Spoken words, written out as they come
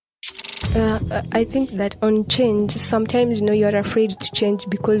I think that on change, sometimes, you're afraid to change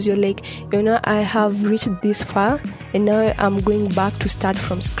because you're like, I have reached this far and now I'm going back to start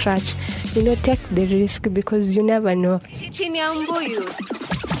from scratch. Take the risk because you never know.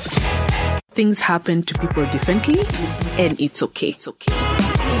 Things happen to people differently and it's okay. It's okay.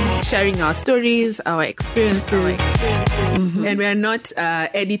 Sharing our stories, our experiences. And we are not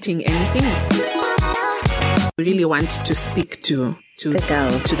editing anything. We really want to speak to the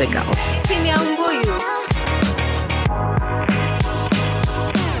girls.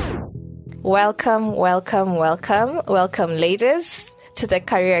 Welcome, ladies, to the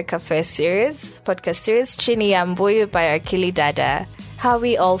Career Cafe podcast series, Chini ya Mbuyu by Akili Dada. How are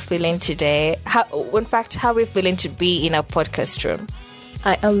we all feeling today? How are we feeling to be in a podcast room?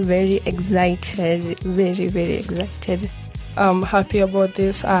 I am very excited, very, very excited. I'm happy about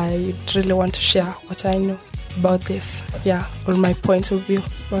this. I really want to share what I know about this. Or my point of view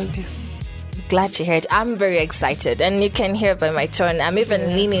about this. Glad to hear it. I'm very excited, and you can hear by my tone. I'm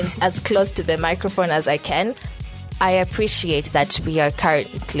even leaning as close to the microphone as I can. I appreciate that we are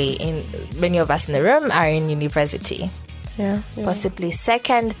currently many of us in the room are in university. Possibly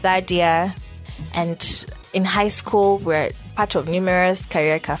second, third year, and in high school we're part of numerous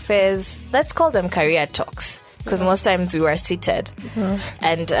career cafes. Let's call them career talks, because most times we were seated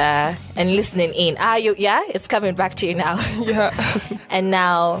and listening in. It's coming back to you now. And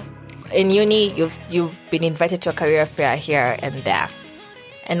now in uni you've been invited to a career fair here and there,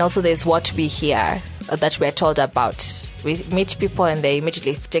 and also there's what we hear that we're told about. We meet people and they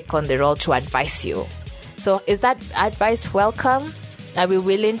immediately take on the role to advise you. So is that advice welcome? Are we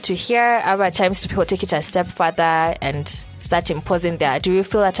willing to hear? Are at times people take it a step further and start imposing do you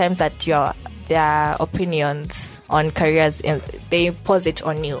feel at times that their opinions on careers, they impose it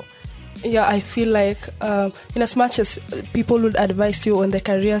on you? I feel like in as much as people would advise you on the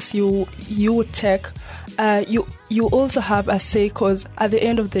careers you would take, you also have a say, because at the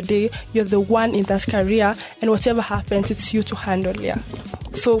end of the day you're the one in that career, and whatever happens it's you to handle.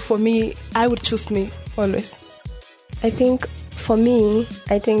 So for me, I would choose me always. I think for me,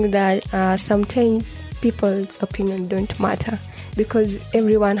 that sometimes people's opinion don't matter, because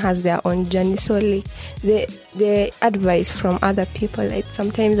everyone has their own journey. So the advice from other people,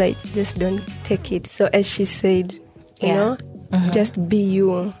 sometimes I just don't take it. So as she said, just be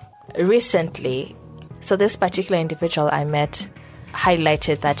you. Recently, so this particular individual I met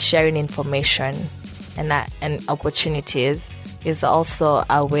highlighted that sharing information and opportunities is also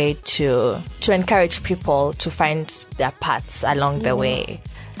a way to encourage people to find their paths along the way.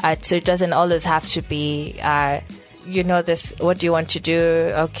 So it doesn't always have to be, this, what do you want to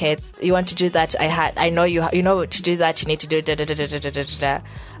do? Okay, you want to do that. I know you know to do that, you need to do da.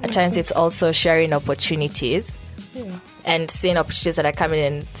 At times it's also sharing opportunities and seeing opportunities that are coming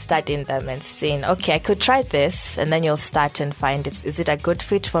and studying them and saying, okay, I could try this, and then you'll start and find is it a good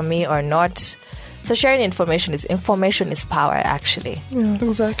fit for me or not? So sharing information is power, actually. Yeah,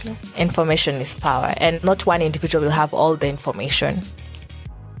 exactly. Information is power, and not one individual will have all the information.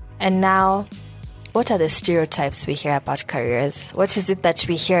 And now, what are the stereotypes we hear about careers? What is it that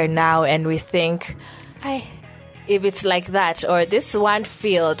we hear now and we think, if it's like that, or this one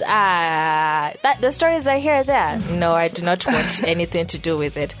field, that the stories I hear there. No, I do not want anything to do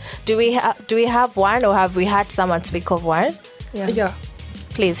with it. Do we have one, or have we had someone speak of one? Yeah.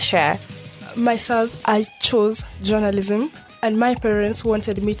 Please share. Myself, I chose journalism, and my parents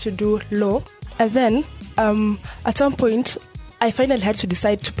wanted me to do law. And then at some point I finally had to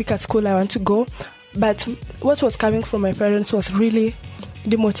decide to pick a school I want to go. But what was coming from my parents was really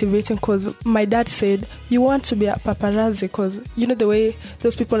demotivating, because my dad said, you want to be a paparazzi, because the way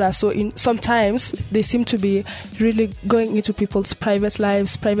those people are sometimes they seem to be really going into people's private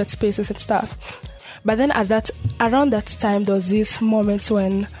lives, private spaces and stuff. But then around that time there was these moments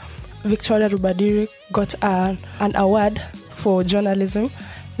when Victoria Rubadiri got an award for journalism.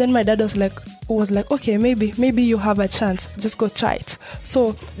 Then my dad was like, okay, maybe you have a chance, just go try it.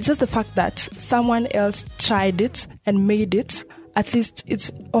 So just the fact that someone else tried it and made it, at least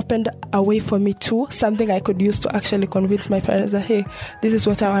it's opened a way for me too, something I could use to actually convince my parents that, hey, this is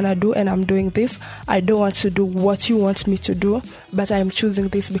what I want to do and I'm doing this. I don't want to do what you want me to do, but I'm choosing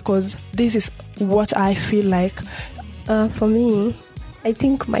this because this is what I feel like. For me, I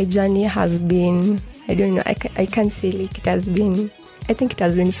think my journey has been, I don't know, I can't say like it has been, I think it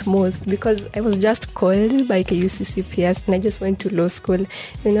has been smooth, because I was just called by KUCCPS and I just went to law school,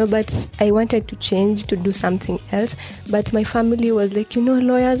 but I wanted to change, to do something else. But my family was like,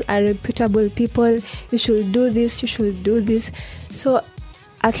 lawyers are reputable people, you should do this, you should do this. So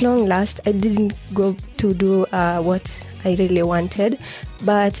at long last, I didn't go to do what I really wanted.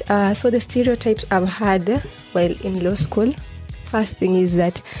 But so the stereotypes I've had while in law school, first thing is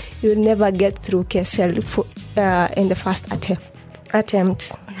that you'll never get through KSL in the first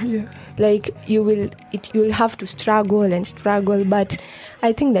attempt. Yeah. Like you'll have to struggle, but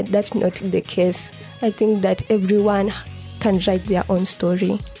I think that that's not the case. I think that everyone can write their own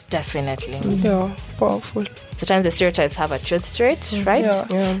story. Definitely. Yeah, powerful. Sometimes the stereotypes have a truth to it, right?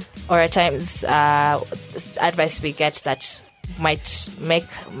 Yeah. Or at times, advice we get that might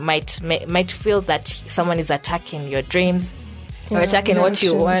feel that someone is attacking your dreams or attacking what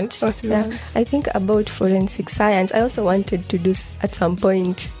you want. I think about forensic science. I also wanted to do at some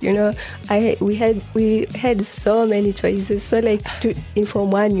point. We had so many choices. So like in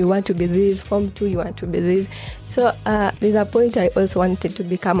Form 1 you want to be this, Form 2 you want to be this. So there's a point I also wanted to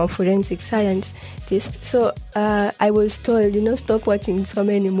become a forensic scientist. So I was told, stop watching so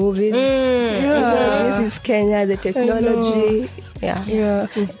many movies. This is Kenya, the technology. Yeah.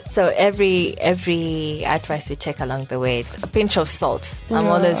 So every advice we take along the way, a pinch of salt. I'm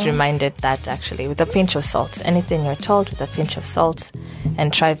always reminded that actually, with a pinch of salt, anything you're told with a pinch of salt,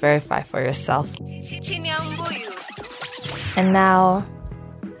 and try verify for yourself. And now,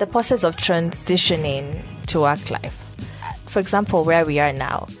 the process of transitioning to work life. For example, where we are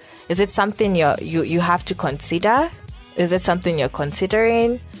now, is it something you have to consider? Is it something you're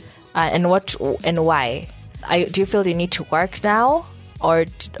considering? And why? Do you feel you need to work now, or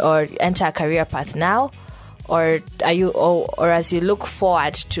enter a career path now, or as you look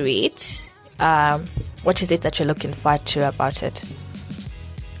forward to it, what is it that you're looking forward to about it?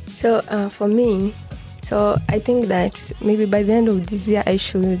 So for me, I think that maybe by the end of this year I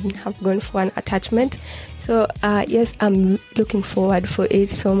should have gone for an attachment. So yes, I'm looking forward for it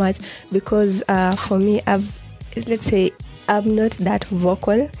so much because for me, I'm not that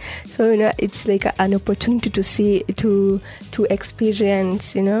vocal, so it's like an opportunity to see, to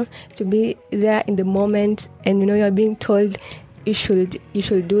experience, to be there in the moment, and you're being told you should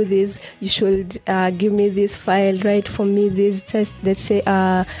do this, you should give me this file, write for me this test, let's say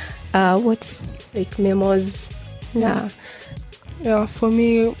what's like memos. Yeah, for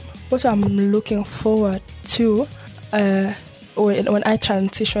me, what I'm looking forward to when I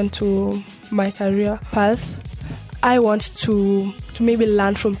transition to my career path, I want to maybe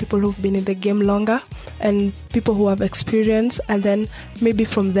learn from people who've been in the game longer and people who have experience, and then maybe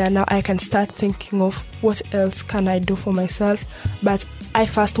from there now I can start thinking of what else can I do for myself. But I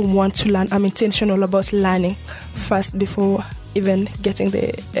first want to learn. I'm intentional about learning first before even getting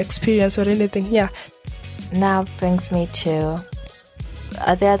the experience or anything. Yeah. Now brings me to,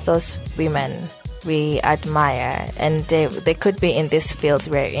 are there those women we admire and they could be in this field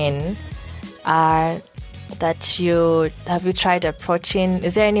we're in, that have you tried approaching?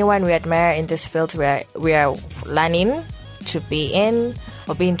 Is there anyone we admire in this field where we are learning to be in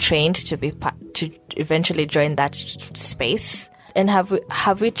or being trained to eventually join that space? And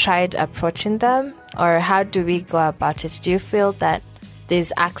have we tried approaching them, or how do we go about it? Do you feel that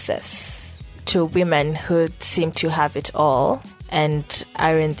there's access to women who seem to have it all and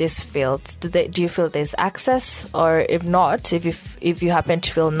are in this field? Do you feel there's access, or if not, if you happen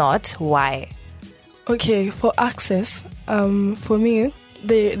to feel not, why? Okay, for access, for me,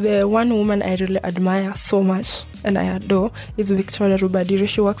 the one woman I really admire so much and I adore is Victoria Rubadiri.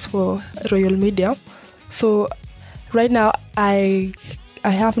 She works for Royal Media. So right now, I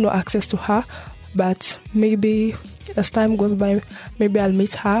have no access to her, but maybe as time goes by, maybe I'll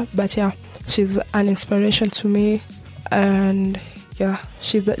meet her. But yeah, she's an inspiration to me, and yeah,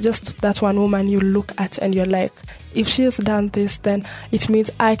 she's just that one woman you look at and you're like, if she has done this, then it means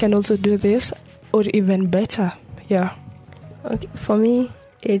I can also do this, or even better. Yeah. Okay, for me,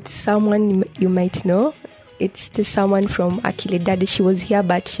 it's someone you might know. It's someone from Akilidade. She was here,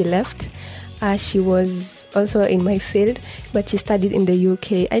 but she left. She was also in my field, but she studied in the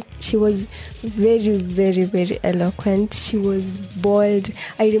UK. She was very, very, very eloquent. She was bold.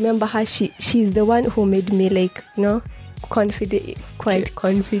 I remember her. She's the one who made me confident, quite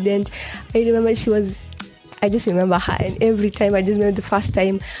confident. I just remember her, and every time, I just remember the first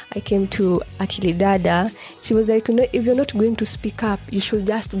time I came to Akilidada, she was like, if you're not going to speak up, you should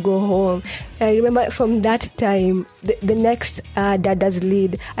just go home. And I remember from that time, the next Dada's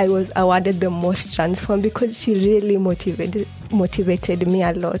lead, I was awarded the most transformed because she really motivated me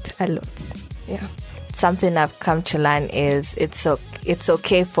a lot. Yeah. Something I've come to learn is it's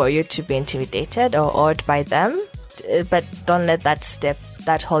okay for you to be intimidated or awed by them, but don't let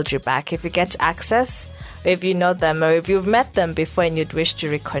that hold you back. If you get access, if you know them, or if you've met them before and you'd wish to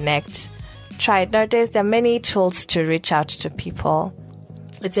reconnect, try it. Nowadays, there are many tools to reach out to people.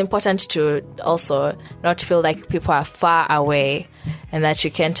 it's important to also not feel like people are far away and that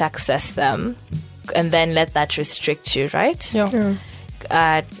you can't access them and then let that restrict you, right? Yeah.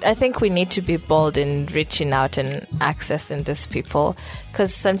 I think we need to be bold in reaching out and accessing these people,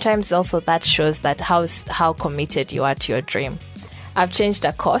 because sometimes also that shows that how committed you are to your dream. I've changed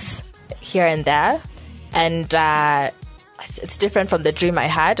a course here and there, and it's different from the dream I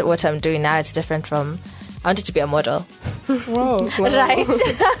had. What I'm doing now is different from, I wanted to be a model. Wow. Right?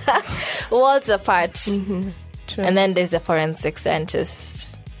 Worlds apart. True. And then there's the forensic scientist.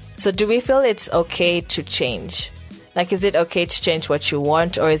 So do we feel it's okay to change? Like, is it okay to change what you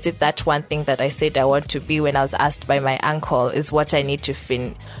want, or is it that one thing that I said I want to be when I was asked by my uncle is what I need to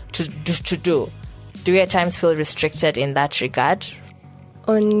do? Do you at times feel restricted in that regard?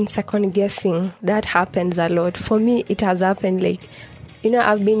 On second guessing, that happens a lot. For me, it has happened like,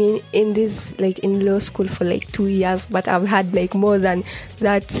 I've been in this, like, in law school for like 2 years, but I've had like more than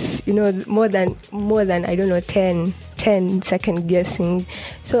that, more than I don't know, 10 second guessing.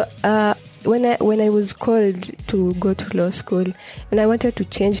 So when I was called to go to law school, and I wanted to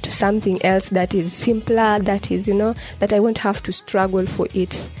change to something else that is simpler, that is, that I won't have to struggle for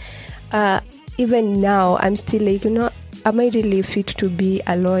it. Even now, I'm still like, am I really fit to be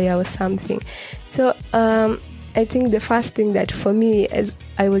a lawyer or something? So I think the first thing that for me, as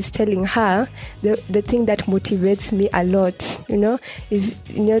I was telling her, the thing that motivates me a lot, is,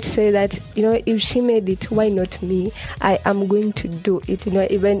 to say that, if she made it, why not me? I am going to do it,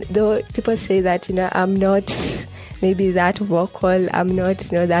 even though people say that, I'm not maybe that vocal, I'm not,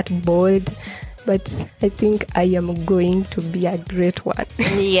 that bold, but I think I am going to be a great one.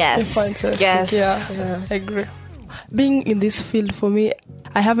 Yes. Fantastic. Yes. Yeah, I agree. Being in this field, for me,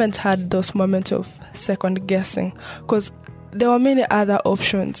 I haven't had those moments of second guessing, because there were many other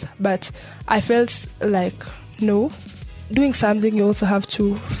options, but I felt like, no, doing something, you also have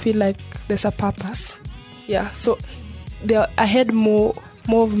to feel like there's a purpose. Yeah, so I had more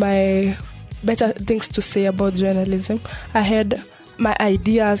of my better things to say about journalism. I had my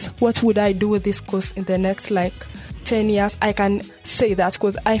ideas. What would I do with this course in the next 10 years? I can say that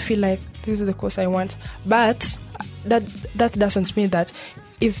because I feel like this is the course I want. But that doesn't mean that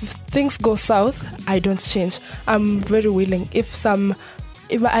if things go south, I don't change. I'm very willing. If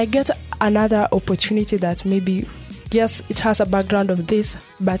I get another opportunity that maybe, yes, it has a background of this,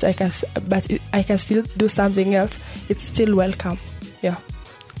 but I can still do something else, it's still welcome. Yeah.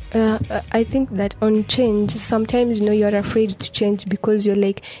 I think that on change, sometimes, you're afraid to change because you're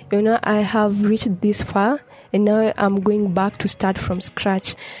like, I have reached this far and now I'm going back to start from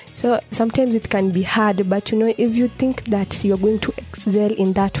scratch. So sometimes it can be hard, but, if you think that you're going to excel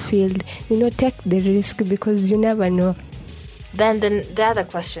in that field, take the risk because you never know. Then the other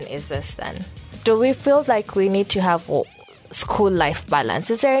question is this then. Do we feel like we need to have school-life balance?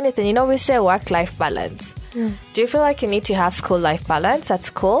 Is there anything, we say work-life balance. Yeah. Do you feel like you need to have school-life balance at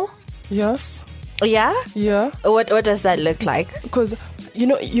school? Yes. Yeah? Yeah. What does that look like? Because,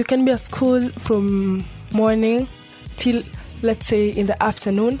 you can be at school from morning till, let's say, in the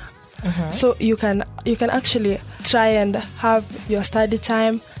afternoon. Mm-hmm. So you can actually try and have your study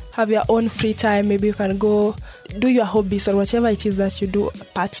time, have your own free time. Maybe you can go do your hobbies or whatever it is that you do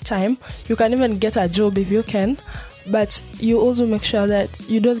part-time. You can even get a job if you can. But you also make sure that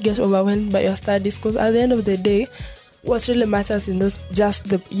you don't get overwhelmed by your studies, because at the end of the day, what really matters is not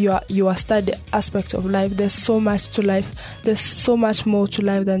just your study aspect of life. There's so much to life. There's so much more to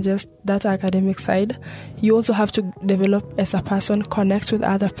life than just that academic side. You also have to develop as a person, connect with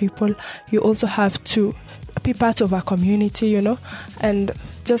other people. You also have to be part of a community, and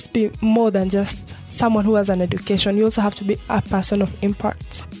just be more than just someone who has an education. You also have to be a person of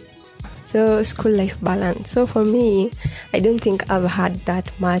impact. So school-life balance. So for me, I don't think I've had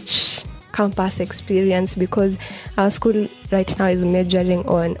that much campus experience because our school right now is majoring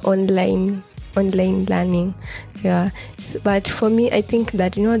on online learning. Yeah. So, but for me, I think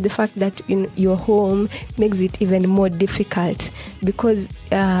that, the fact that you're home makes it even more difficult because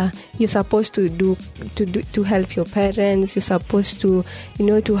you're supposed to help your parents. You're supposed to,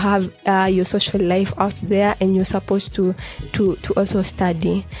 to have your social life out there, and you're supposed to also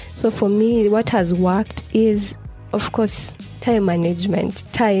study. So for me, what has worked is, of course, time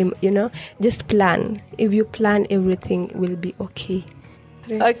management. Time, just plan. If you plan, everything will be okay.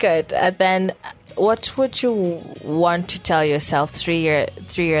 Okay, and then what would you want to tell yourself 3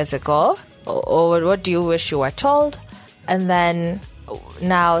 years ago, or what do you wish you were told? And then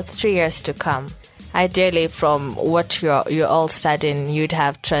now 3 years to come, ideally from what you're all studying, you'd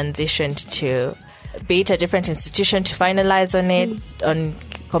have transitioned to be it a different institution to finalize on it, on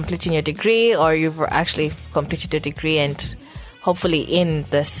completing your degree, or you've actually completed your degree, and hopefully in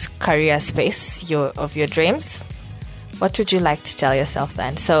this career space of your dreams, what would you like to tell yourself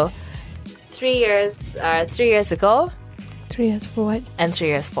then? So 3 years ago, 3 years forward, and 3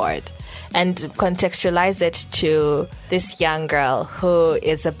 years forward, and contextualize it to this young girl who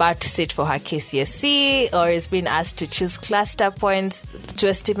is about to sit for her KCSE or is being asked to choose cluster points to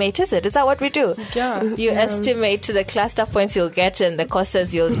estimate. Is that what we do? Yeah. You estimate the cluster points you'll get and the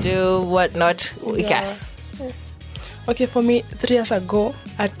courses you'll do, whatnot. Yeah. Yes. Okay, for me, 3 years ago,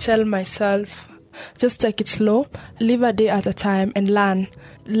 I'd tell myself, just take it slow, live a day at a time, and learn.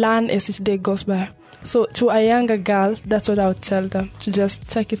 Learn as each day goes by. So to a younger girl, that's what I would tell them, to just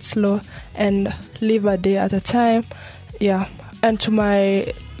take it slow and live a day at a time. Yeah. And to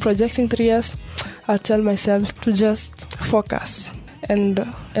my projecting 3 years, I'll tell myself to just focus and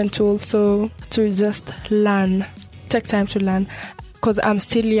to also to just learn. Take time to learn, because I'm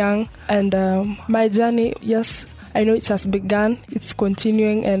still young, and my journey, yes, I know it has begun, it's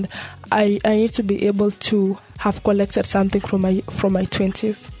continuing, and I need to be able to have collected something from my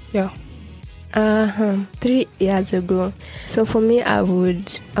 20s. Yeah. 3 years ago. So for me, I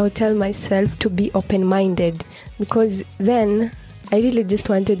would tell myself to be open-minded, because then I really just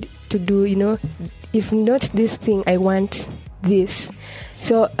wanted to do, if not this thing, I want this.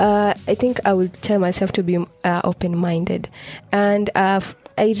 So I think I would tell myself to be open-minded, and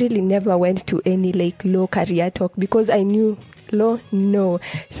I really never went to any low career talk, because I knew law, no.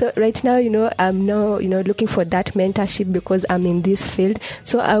 So right now, I'm now, looking for that mentorship, because I'm in this field.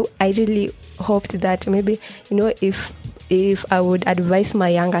 So I really hoped that maybe, if I would advise my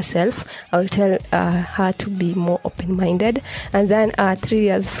younger self, I will tell her to be more open-minded. And then 3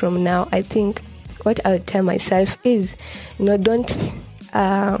 years from now, I think what I would tell myself is, don't,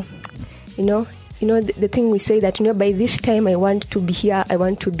 the thing we say that, by this time I want to be here.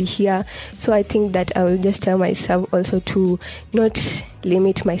 So I think that I will just tell myself also to not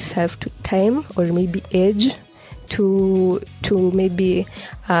limit myself to time or maybe age, to maybe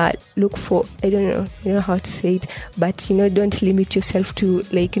look for, I don't know how to say it, but, don't limit yourself to,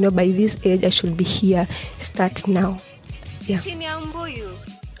 by this age I should be here. Start now. Yeah.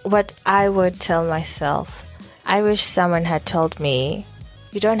 What I would tell myself, I wish someone had told me,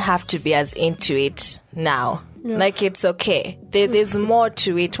 you don't have to be as into it now. Yeah. It's okay. There's more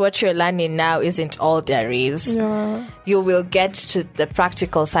to it. What you're learning now isn't all there is. Yeah. You will get to the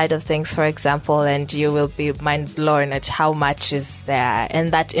practical side of things, for example, and you will be mind blown at how much is there.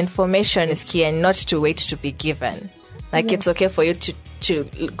 And that information is key, and not to wait to be given. It's okay for you to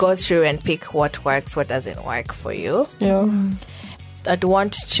go through and pick what works, what doesn't work for you. Yeah. I'd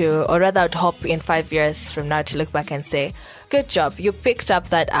want to, or rather I'd hope in 5 years from now to look back and say, good job, you picked up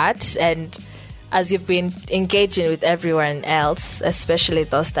that art, and as you've been engaging with everyone else, especially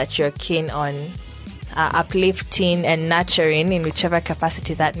those that you're keen on uplifting and nurturing in whichever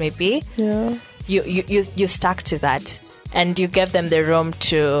capacity that may be, you stuck to that, and you gave them the room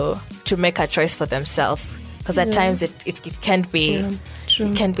to make a choice for themselves, because at times it can be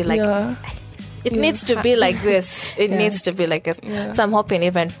it can be it needs to be like this. It needs to be like this. Yeah. So I'm hoping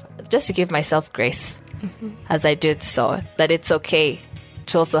even just to give myself grace as I do so, that it's okay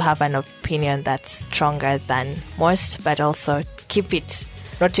to also have an opinion that's stronger than most, but also keep it,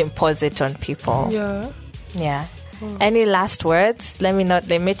 not impose it on people. Yeah. Yeah. Any last words? Let me not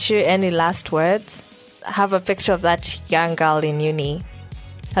limit you. Any last words? Have a picture of that young girl in uni.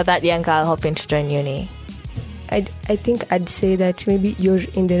 Of that young girl hoping to join uni. I think I'd say that maybe you're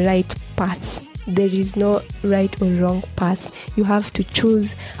in the right path. There is no right or wrong path. You have to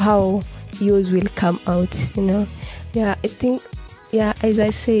choose how yours will come out, Yeah, I think, as I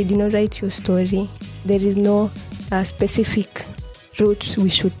said, write your story. There is no specific route we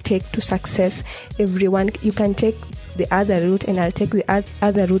should take to success. Everyone, you can take the other route and I'll take the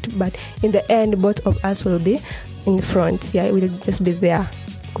other route, but in the end, both of us will be in front. Yeah, we'll just be there.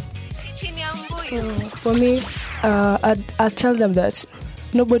 For me, I'll tell them that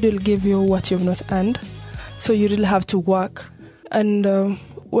nobody will give you what you've not earned. So you really have to work. And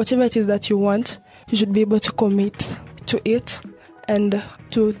whatever it is that you want, you should be able to commit to it and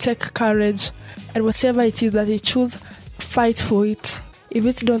to take courage. And whatever it is that you choose, fight for it. If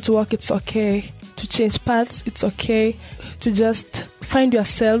it don't work, it's okay. To change paths, it's okay. To just find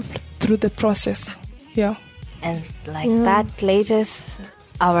yourself through the process. Yeah. And that, ladies,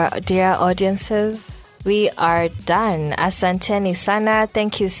 our dear audiences, we are done. Asanteni sana.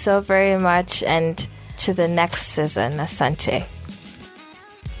 Thank you so very much. And to the next season. Asante.